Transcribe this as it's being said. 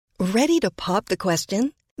Ready to pop the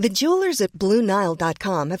question? The jewelers at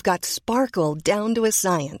BlueNile.com have got sparkle down to a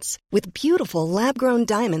science with beautiful lab-grown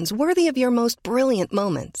diamonds worthy of your most brilliant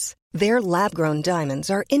moments. Their lab-grown diamonds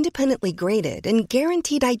are independently graded and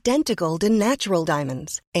guaranteed identical to natural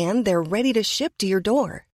diamonds, and they're ready to ship to your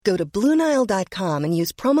door. Go to BlueNile.com and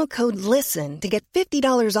use promo code LISTEN to get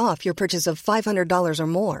 $50 off your purchase of $500 or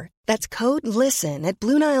more. That's code LISTEN at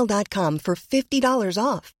BlueNile.com for $50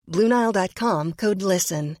 off. BlueNile.com, code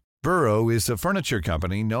LISTEN. Burrow is a furniture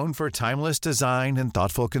company known for timeless design and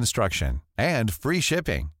thoughtful construction, and free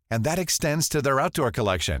shipping, and that extends to their outdoor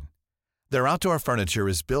collection. Their outdoor furniture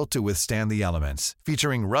is built to withstand the elements,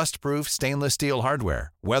 featuring rust-proof stainless steel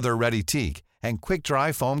hardware, weather-ready teak, and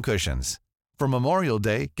quick-dry foam cushions. For Memorial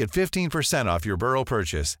Day, get 15% off your Burrow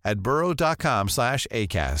purchase at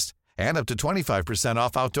burrow.com/ACAST and up to 25%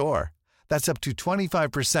 off outdoor. That's up to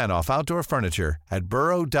 25% off outdoor furniture at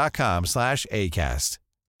burrow.com/ACAST.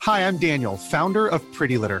 Hi, I'm Daniel, founder of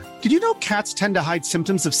Pretty Litter. Did you know cats tend to hide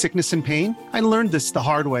symptoms of sickness and pain? I learned this the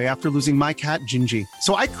hard way after losing my cat, Gingy.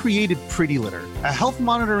 So I created Pretty Litter, a health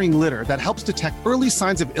monitoring litter that helps detect early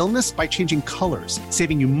signs of illness by changing colors,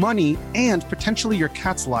 saving you money and potentially your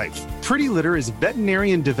cat's life. Pretty Litter is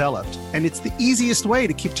veterinarian developed, and it's the easiest way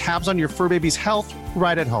to keep tabs on your fur baby's health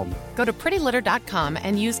right at home. Go to prettylitter.com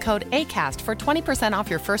and use code ACAST for 20% off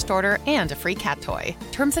your first order and a free cat toy.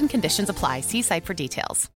 Terms and conditions apply. See site for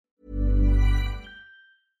details.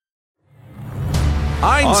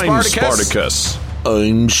 I'm Spartacus.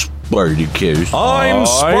 I'm Spartacus. I'm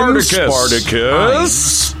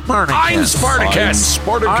Spartacus. I'm Spartacus.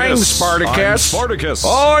 I'm Spartacus.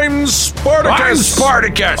 I'm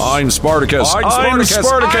Spartacus. I'm Spartacus. I'm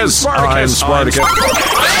Spartacus. I'm Spartacus.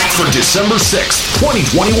 For December 6th,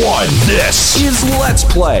 2021, this is Let's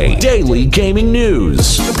Play Daily Gaming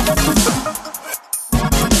News.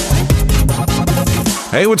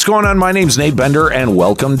 Hey, what's going on? My name's Nate Bender, and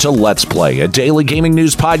welcome to Let's Play, a daily gaming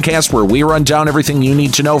news podcast where we run down everything you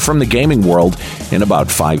need to know from the gaming world in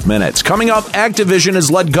about 5 minutes. Coming up, Activision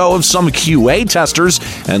has let go of some QA testers,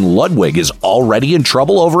 and Ludwig is already in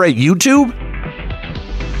trouble over at YouTube?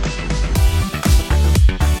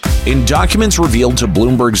 In documents revealed to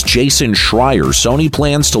Bloomberg's Jason Schreier, Sony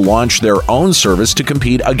plans to launch their own service to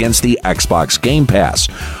compete against the Xbox Game Pass.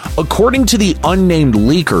 According to the unnamed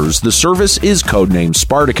leakers, the service is codenamed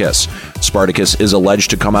Spartacus. Spartacus is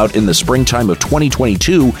alleged to come out in the springtime of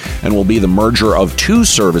 2022 and will be the merger of two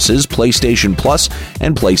services, PlayStation Plus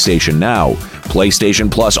and PlayStation Now.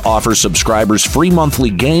 PlayStation Plus offers subscribers free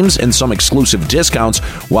monthly games and some exclusive discounts,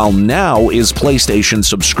 while Now is PlayStation's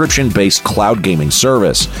subscription-based cloud gaming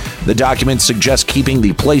service. The document suggests keeping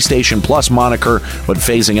the PlayStation Plus moniker, but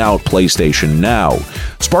phasing out PlayStation Now.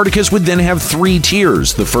 Spartacus would then have 3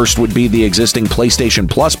 tiers. The first would be the existing PlayStation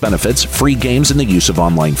Plus benefits, free games, and the use of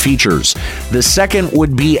online features. The second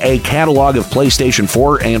would be a catalog of PlayStation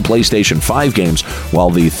 4 and PlayStation 5 games, while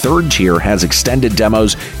the third tier has extended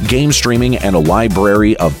demos, game streaming, and a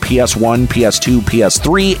library of PS1, PS2,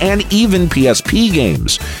 PS3, and even PSP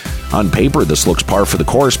games. On paper, this looks par for the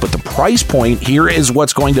course, but the price point here is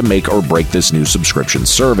what's going to make or break this new subscription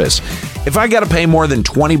service. If I gotta pay more than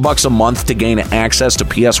 $20 a month to gain access to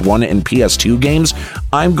PS1 and PS2 games,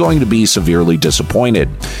 I'm going to be severely disappointed.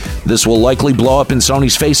 This will likely blow up in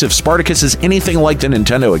Sony's face if Spartacus is anything like the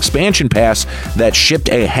Nintendo expansion pass that shipped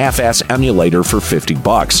a half-ass emulator for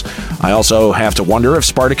 $50. I also have to wonder if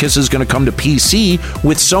Spartacus is going to come to PC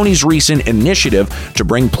with Sony's recent initiative to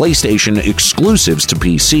bring PlayStation exclusives to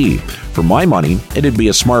PC. For my money, it'd be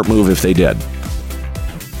a smart move if they did.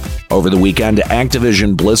 Over the weekend,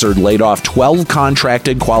 Activision Blizzard laid off 12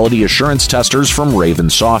 contracted quality assurance testers from Raven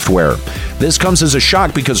Software. This comes as a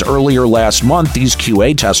shock because earlier last month, these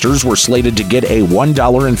QA testers were slated to get a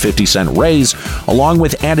 $1.50 raise, along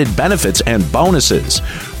with added benefits and bonuses.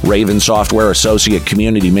 Raven Software Associate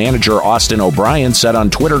Community Manager Austin O'Brien said on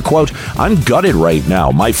Twitter, quote, "I'm gutted right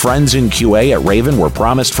now. My friends in QA at Raven were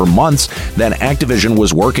promised for months that Activision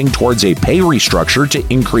was working towards a pay restructure to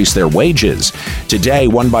increase their wages. Today,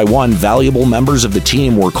 one by one, valuable members of the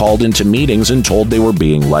team were called into meetings and told they were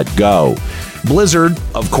being let go." Blizzard,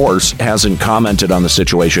 of course, hasn't commented on the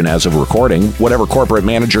situation as of recording. Whatever corporate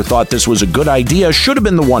manager thought this was a good idea should have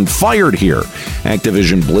been the one fired here.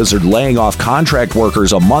 Activision Blizzard laying off contract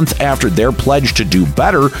workers a month after their pledge to do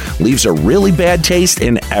better leaves a really bad taste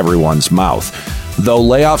in everyone's mouth. Though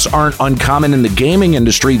layoffs aren't uncommon in the gaming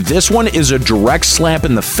industry, this one is a direct slap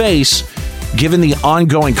in the face given the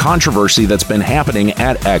ongoing controversy that's been happening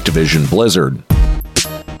at Activision Blizzard.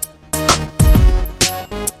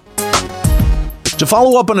 To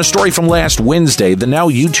follow up on a story from last Wednesday, the now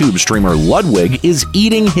YouTube streamer Ludwig is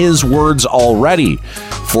eating his words already.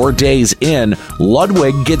 4 days in,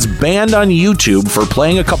 Ludwig gets banned on YouTube for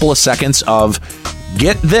playing a couple of seconds of,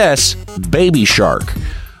 get this, Baby Shark.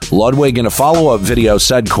 Ludwig, in a follow-up video,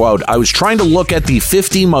 said, quote, "I was trying to look at the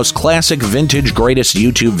 50 most classic vintage greatest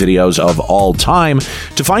YouTube videos of all time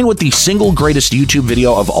to find what the single greatest YouTube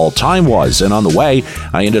video of all time was, and on the way,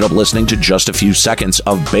 I ended up listening to just a few seconds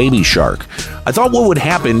of Baby Shark. I thought what would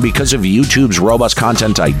happen because of YouTube's robust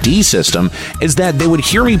content ID system is that they would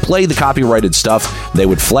hear me play the copyrighted stuff, they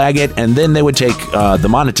would flag it, and then they would take the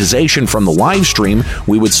monetization from the live stream,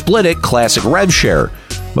 we would split it, classic rev share.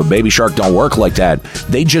 But Baby Shark don't work like that.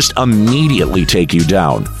 They just immediately take you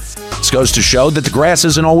down. This goes to show that the grass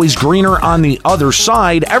isn't always greener on the other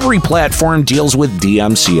side. Every platform deals with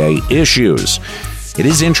DMCA issues. It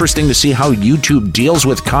is interesting to see how YouTube deals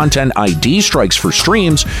with content ID strikes for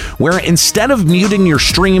streams, where instead of muting your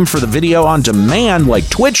stream for the video on demand like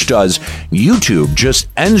Twitch does, YouTube just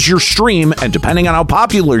ends your stream and, depending on how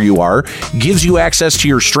popular you are, gives you access to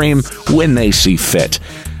your stream when they see fit.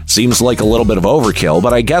 Seems like a little bit of overkill,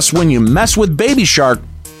 but I guess when you mess with Baby Shark,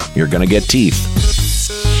 you're going to get teeth.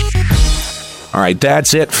 All right,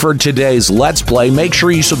 that's it for today's Let's Play. Make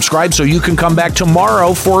sure you subscribe so you can come back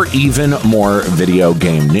tomorrow for even more video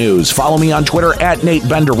game news. Follow me on Twitter at Nate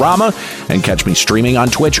Benderama and catch me streaming on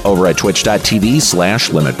Twitch over at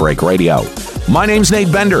twitch.tv/Limit Break Radio. My name's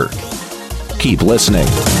Nate Bender. Keep listening.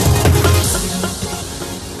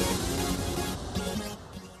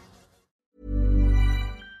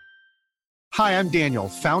 Hi, I'm Daniel,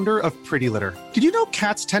 founder of Pretty Litter. Did you know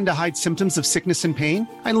cats tend to hide symptoms of sickness and pain?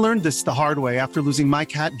 I learned this the hard way after losing my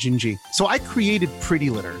cat, Gingy. So I created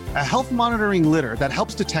Pretty Litter, a health monitoring litter that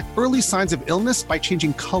helps detect early signs of illness by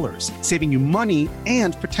changing colors, saving you money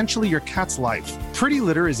and potentially your cat's life. Pretty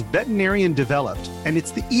Litter is veterinarian developed, and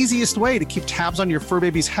it's the easiest way to keep tabs on your fur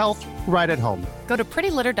baby's health right at home. Go to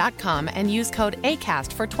prettylitter.com and use code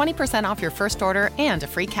ACAST for 20% off your first order and a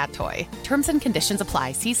free cat toy. Terms and conditions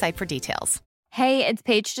apply. See site for details. Hey, it's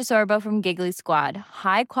Paige DeSorbo from Giggly Squad.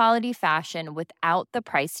 High quality fashion without the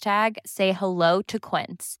price tag. Say hello to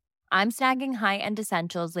Quince. I'm snagging high-end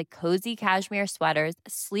essentials like cozy cashmere sweaters,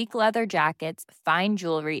 sleek leather jackets, fine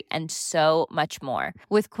jewelry, and so much more.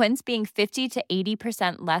 With Quince being 50 to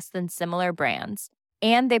 80% less than similar brands.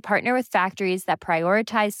 And they partner with factories that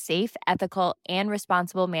prioritize safe, ethical, and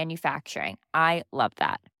responsible manufacturing. I love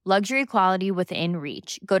that. Luxury quality within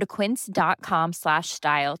reach. Go to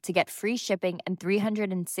quince.com/style to get free shipping and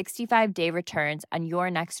 365-day returns on your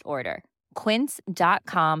next order.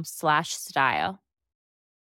 Quince.com/style.